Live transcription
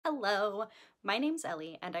Hello, my name's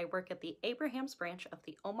Ellie and I work at the Abrahams branch of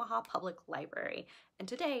the Omaha Public Library, and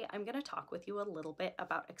today I'm going to talk with you a little bit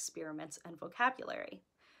about experiments and vocabulary.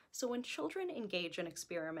 So when children engage in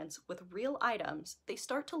experiments with real items, they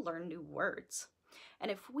start to learn new words.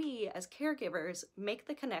 And if we, as caregivers, make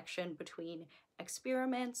the connection between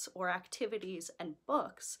experiments or activities and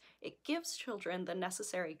books, it gives children the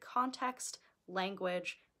necessary context,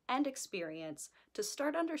 language, and experience to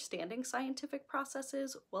start understanding scientific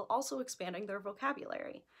processes while also expanding their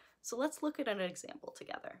vocabulary. So let's look at an example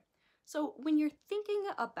together. So when you're thinking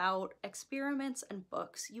about experiments and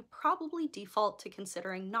books, you probably default to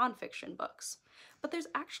considering nonfiction books. But there's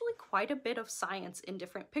actually quite a bit of science in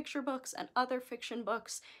different picture books and other fiction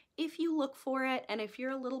books if you look for it and if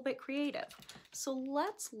you're a little bit creative. So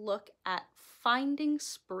let's look at Finding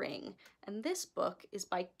Spring, and this book is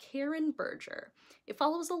by Karen Berger. It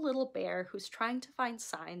follows a little bear who's trying to find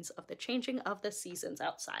signs of the changing of the seasons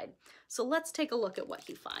outside. So let's take a look at what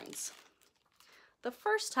he finds. The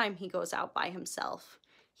first time he goes out by himself,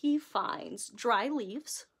 he finds dry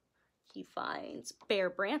leaves, he finds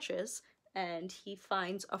bare branches, and he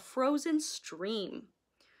finds a frozen stream.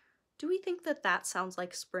 Do we think that that sounds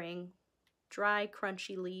like spring? Dry,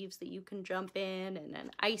 crunchy leaves that you can jump in and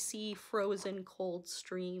an icy, frozen, cold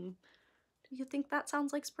stream. Do you think that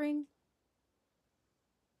sounds like spring?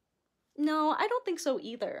 No, I don't think so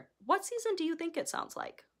either. What season do you think it sounds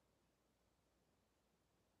like?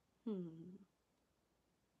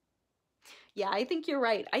 Yeah, I think you're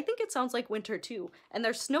right. I think it sounds like winter too, and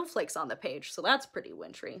there's snowflakes on the page, so that's pretty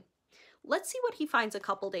wintry. Let's see what he finds a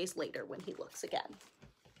couple days later when he looks again.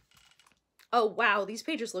 Oh wow, these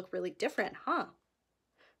pages look really different, huh?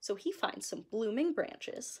 So he finds some blooming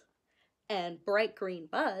branches and bright green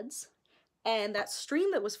buds, and that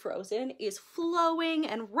stream that was frozen is flowing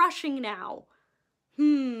and rushing now.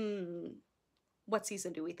 What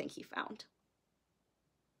season do we think he found?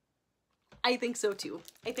 I think so too.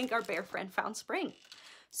 I think our bear friend found spring.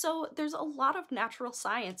 So there's a lot of natural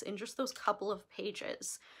science in just those couple of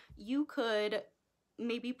pages. You could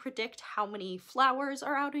maybe predict how many flowers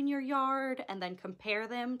are out in your yard and then compare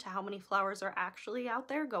them to how many flowers are actually out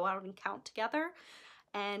there. Go out and count together.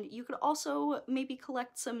 And you could also maybe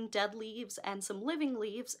collect some dead leaves and some living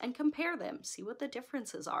leaves and compare them, see what the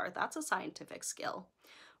differences are. That's a scientific skill.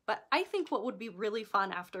 But I think what would be really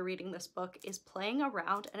fun after reading this book is playing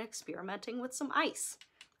around and experimenting with some ice.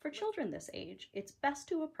 For children this age, it's best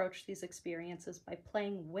to approach these experiences by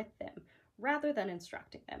playing with them rather than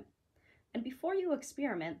instructing them. And before you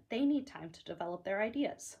experiment, they need time to develop their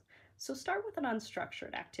ideas. So start with an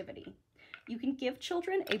unstructured activity. You can give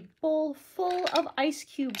children a bowl full of ice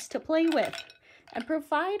cubes to play with and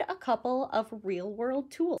provide a couple of real-world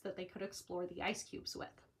tools that they could explore the ice cubes with.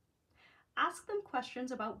 Ask them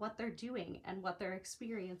questions about what they're doing and what they're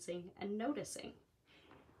experiencing and noticing.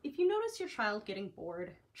 If you notice your child getting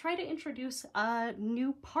bored, try to introduce a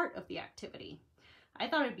new part of the activity. I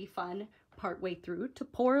thought it'd be fun partway through to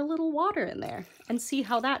pour a little water in there and see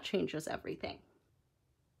how that changes everything.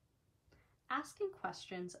 Asking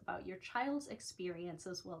questions about your child's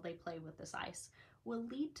experiences while they play with this ice will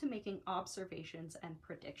lead to making observations and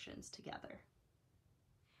predictions together.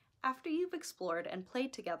 After you've explored and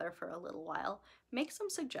played together for a little while, make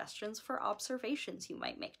some suggestions for observations you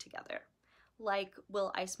might make together. Like,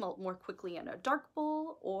 will ice melt more quickly in a dark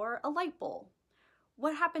bowl or a light bowl?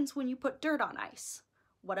 What happens when you put dirt on ice?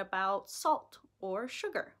 What about salt or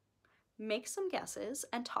sugar? Make some guesses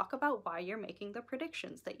and talk about why you're making the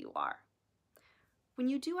predictions that you are. When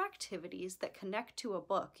you do activities that connect to a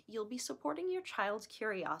book, you'll be supporting your child's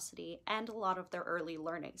curiosity and a lot of their early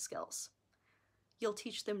learning skills. You'll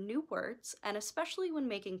teach them new words, and especially when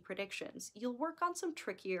making predictions, you'll work on some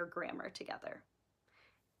trickier grammar together.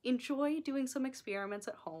 Enjoy doing some experiments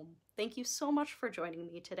at home. Thank you so much for joining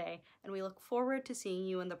me today, and we look forward to seeing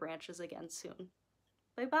you in the branches again soon.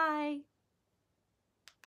 Bye-bye!